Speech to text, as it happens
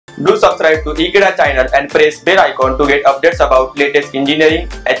Do subscribe to Ekeeda channel and press bell icon to get updates about latest engineering,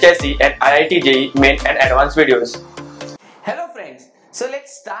 HSC and IIT JEE main and advanced videos. Hello friends, so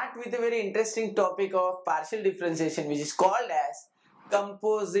let's start with a very interesting topic of partial differentiation, which is called as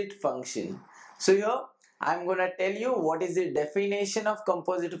composite function. So here I'm gonna tell you what is the definition of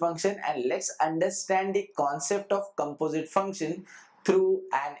composite function, and let's understand the concept of composite function through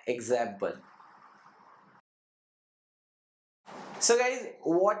an example. So guys,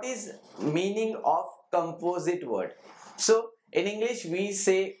 what is meaning of composite word? So in English we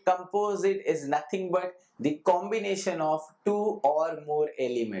say composite is nothing but the combination of two or more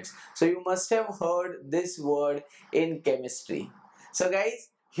elements. So you must have heard this word in chemistry. So guys,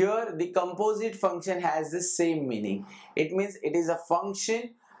 here the composite function has the same meaning. It means it is a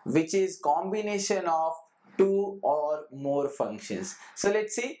function which is combination of two or more functions. So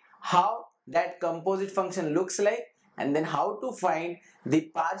let's see how that composite function looks like, and then how to find the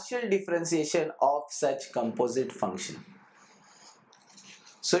partial differentiation of such composite function.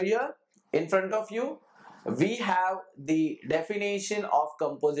 So here in front of you we have the definition of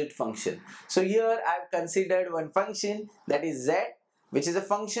composite function. So here I have considered one function, that is z, which is a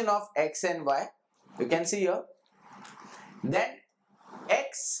function of x and y. You can see here. Then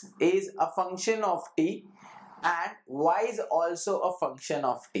x is a function of t and y is also a function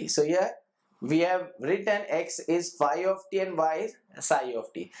of t. So here we have written x is phi of t and y is psi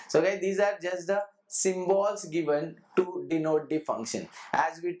of t. So guys, these are just the symbols given to denote the function,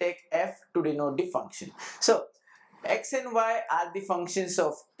 as we take f to denote the function. So x and y are the functions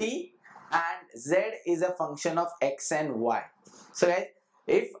of t and z is a function of x and y. So guys,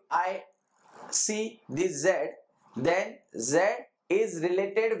 if I see this z, then z is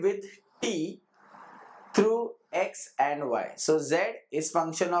related with t through x and y. So z is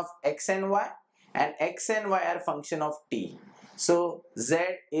function of x and y are function of t. So z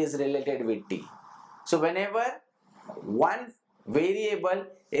is related with t. So whenever one variable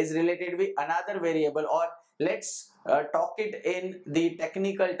is related with another variable, or let's talk it in the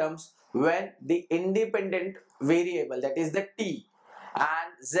technical terms, when the independent variable, that is the t,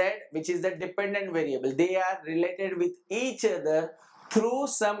 and z, which is the dependent variable, they are related with each other through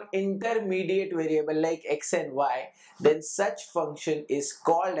some intermediate variable like x and y, then such function is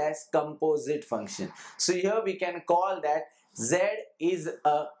called as composite function. So here we can call that z is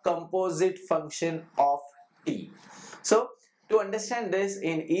a composite function of t. So to understand this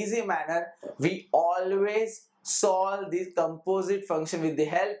in easy manner, we always solve this composite function with the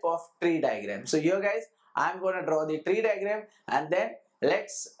help of tree diagram. So here guys, I'm gonna draw the tree diagram and then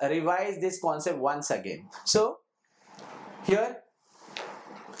let's revise this concept once again. So here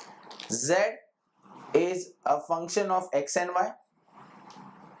z is a function of x and y.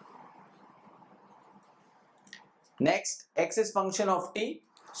 Next, x is function of t.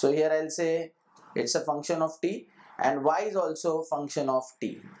 So here I'll say it's a function of t, and y is also function of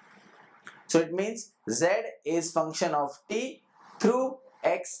t. So it means z is function of t through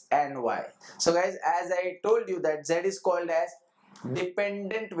x and y. So guys, as I told you that z is called as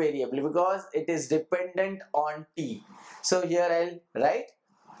dependent variable because it is dependent on t. So here I'll write.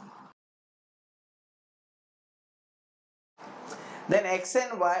 Then x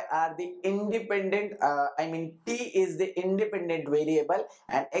and y are the independent, t is the independent variable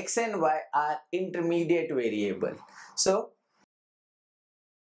and x and y are intermediate variable. So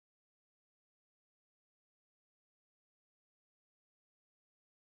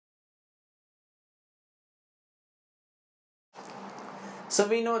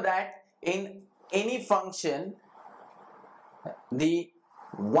we know that in any function, the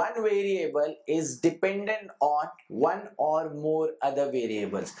one variable is dependent on one or more other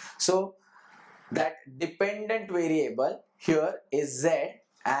variables. So that dependent variable here is z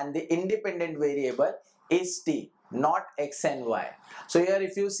and the independent variable is t, not x and y. So here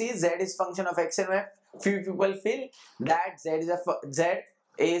if you see z is function of x and y, few people feel that z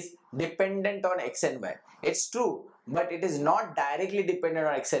is dependent on x and y. It's true, but it is not directly dependent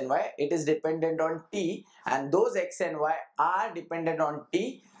on x and y. It is dependent on t, and those x and y are dependent on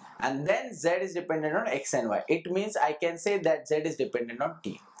t, and then z is dependent on x and y. It means I can say that z is dependent on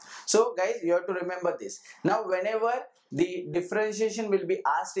t. So guys, you have to remember this. Now whenever the differentiation will be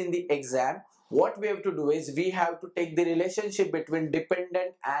asked in the exam, what we have to do is we have to take the relationship between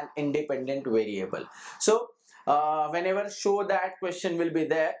dependent and independent variable. So whenever show that question will be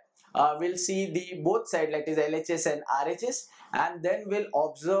there, we'll see the both side, that is LHS and RHS, and then we'll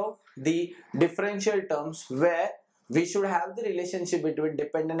observe the differential terms where we should have the relationship between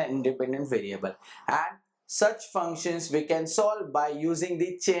dependent and independent variable, and such functions we can solve by using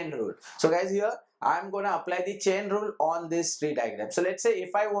the chain rule. So guys, here I'm gonna apply the chain rule on this tree diagram. So let's say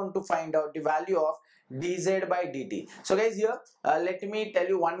if I want to find out the value of dz by dt. So guys, here let me tell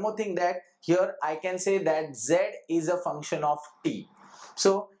you one more thing, that here I can say that z is a function of t.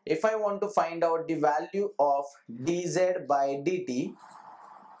 So if I want to find out the value of dz by dt,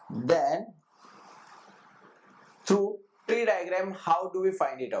 then through tree diagram, how do we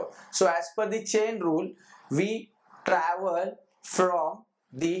find it out? So as per the chain rule, we travel from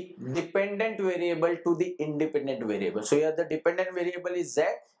the dependent variable to the independent variable. So here the dependent variable is z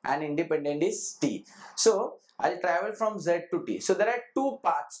and independent is t. So I'll travel from z to t. So there are two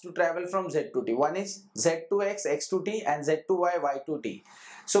paths to travel from z to t. One is z to x, x to t, and z to y, y to t.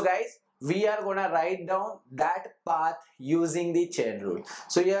 So guys, we are gonna write down that path using the chain rule.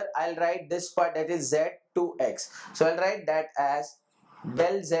 So here I'll write this part, that is z to x. So I'll write that as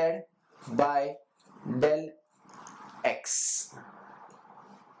del z by del x.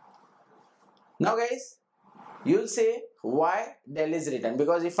 Now guys, you'll say why del is written,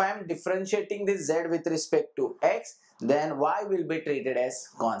 because if I am differentiating this z with respect to x, then y will be treated as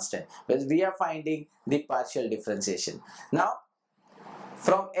constant, because we are finding the partial differentiation. Now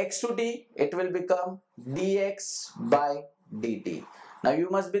from x to t, it will become dx by dt. Now you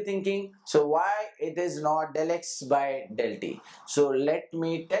must be thinking, so why it is not del x by del t? So let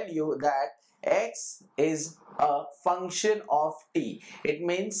me tell you that x is a function of t. It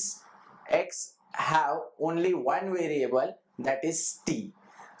means x have only one variable, that is t.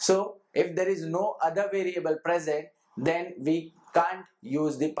 So if there is no other variable present, then we can't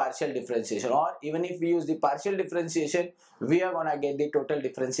use the partial differentiation, or even if we use the partial differentiation, we are gonna get the total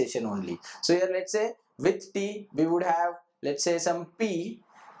differentiation only. So here let's say with t we would have, let's say, some p,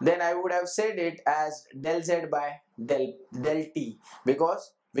 then I would have said it as del z by del t,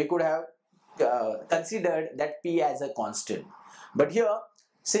 because we could have considered that p as a constant. But here,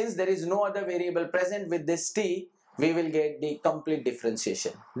 since there is no other variable present with this t, we will get the complete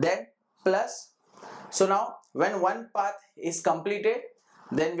differentiation. Then plus, so now when one path is completed,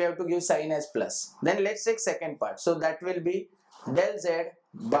 then we have to give sign as plus. Then let's take second part. So that will be del z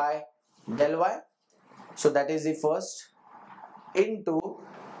by del y. So that is the first, into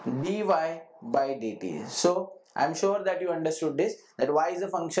dy by dt. So I'm sure that you understood this, that y is a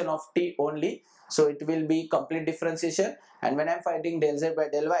function of t only. So it will be complete differentiation, and when I'm finding del z by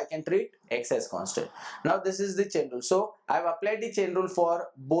del y, I can treat x as constant. Now this is the chain rule. So I've applied the chain rule for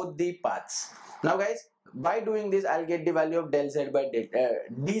both the paths. Now guys, by doing this, I'll get the value of del z by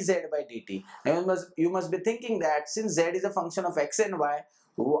dz by dt. Now you must be thinking that since z is a function of x and y,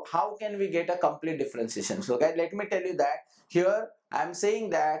 how can we get a complete differentiation? So guys, let me tell you that here I'm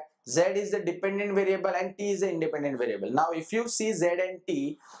saying that z is the dependent variable and t is the independent variable. Now if you see z and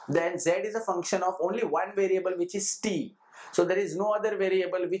t, then z is a function of only one variable, which is t. So there is no other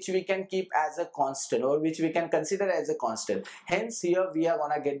variable which we can keep as a constant, or which we can consider as a constant. Hence here we are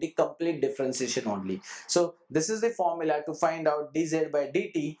gonna get the complete differentiation only. So this is the formula to find out dz by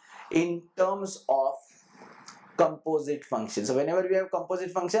dt in terms of composite function. So whenever we have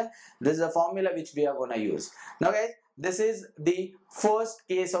composite function, this is a formula which we are gonna use. Now guys, this is the first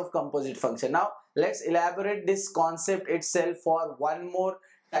case of composite function. Now let's elaborate this concept itself for one more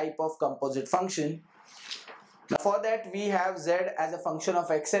type of composite function. Now for that, we have z as a function of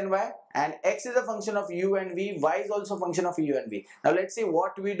x and y, and x is a function of u and v, y is also a function of u and v. Now let's see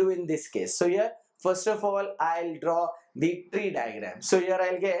what we do in this case. So here, first of all, I'll draw the tree diagram. So here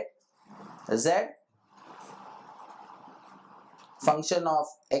I'll get z function of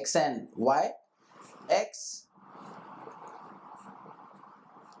x and y, x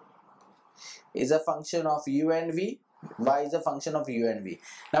is a function of u and v, y is a function of u and v.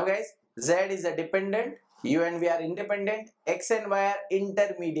 Now guys, z is a dependent, u and v are independent, x and y are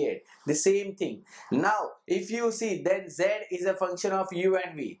intermediate, the same thing. Now if you see, then z is a function of u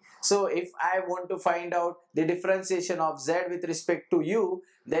and v. So if I want to find out the differentiation of z with respect to u,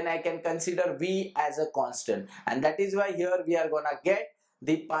 then I can consider v as a constant, and that is why here we are gonna get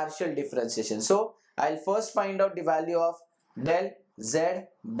the partial differentiation. So I'll first find out the value of del z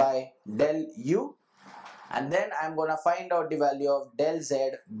by del u, and then I'm gonna find out the value of del z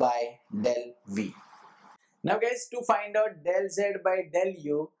by del v. Now guys, to find out del z by del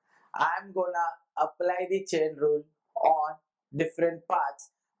u, I'm gonna apply the chain rule on different paths,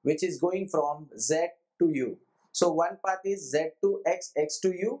 which is going from z to u. So one path is z to x, x to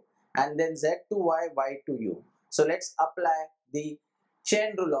u, and then z to y, y to u. So let's apply the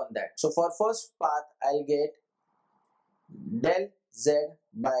chain rule on that. So for first path, I'll get del z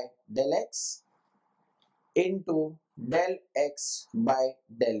by del x into del x by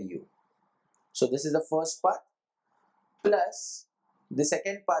del u. So this is the first part, plus the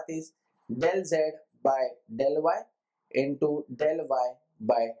second part is del z by del y into del y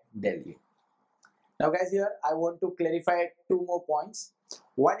by del u. Now guys, here I want to clarify two more points.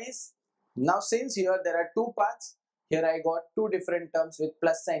 One is, now since here there are two paths, here I got two different terms with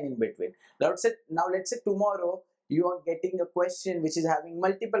plus sign in between. Now let's say tomorrow you are getting a question which is having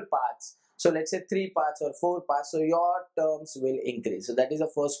multiple paths. So let's say 3 paths or 4 paths, so your terms will increase. So that is the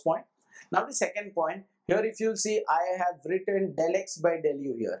first point. Now the second point, here if you see I have written del x by del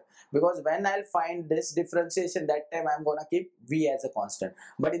u here, because when I'll find this differentiation, that time I'm gonna keep v as a constant.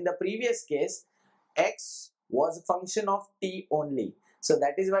 But in the previous case, x was a function of t only, so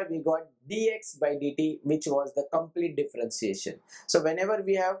that is why we got dx by dt, which was the complete differentiation. So whenever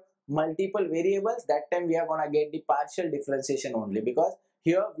we have multiple variables, that time we are gonna get the partial differentiation only, because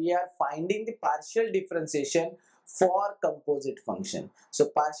here we are finding the partial differentiation for composite function.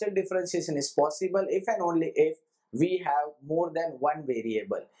 So partial differentiation is possible if and only if we have more than one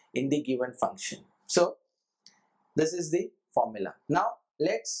variable in the given function. So this is the formula. Now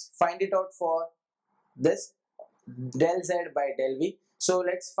let's find it out for this del z by del v. So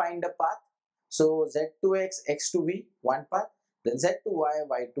let's find the path. So z to x, x to v, one path, then z to y,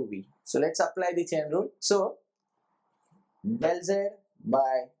 y to v. So let's apply the chain rule. So del z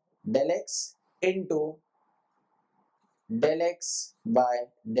by del x into del x by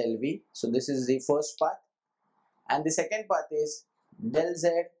del v. So this is the first path, and the second path is del z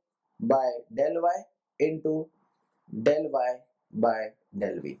by del y into del y by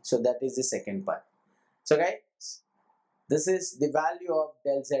del v. So that is the second path. So guys, this is the value of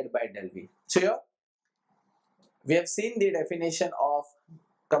del z by del v. So here we have seen the definition of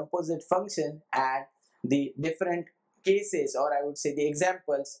composite function and the different cases, or I would say the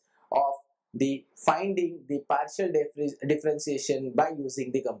examples of the finding the partial differentiation by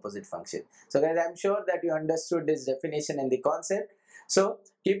using the composite function. So guys, I'm sure that you understood this definition and the concept. So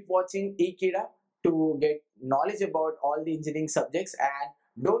keep watching Ekeeda to get knowledge about all the engineering subjects, and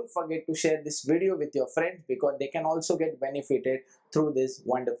don't forget to share this video with your friends, because they can also get benefited through these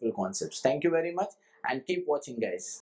wonderful concepts. Thank you very much and keep watching guys.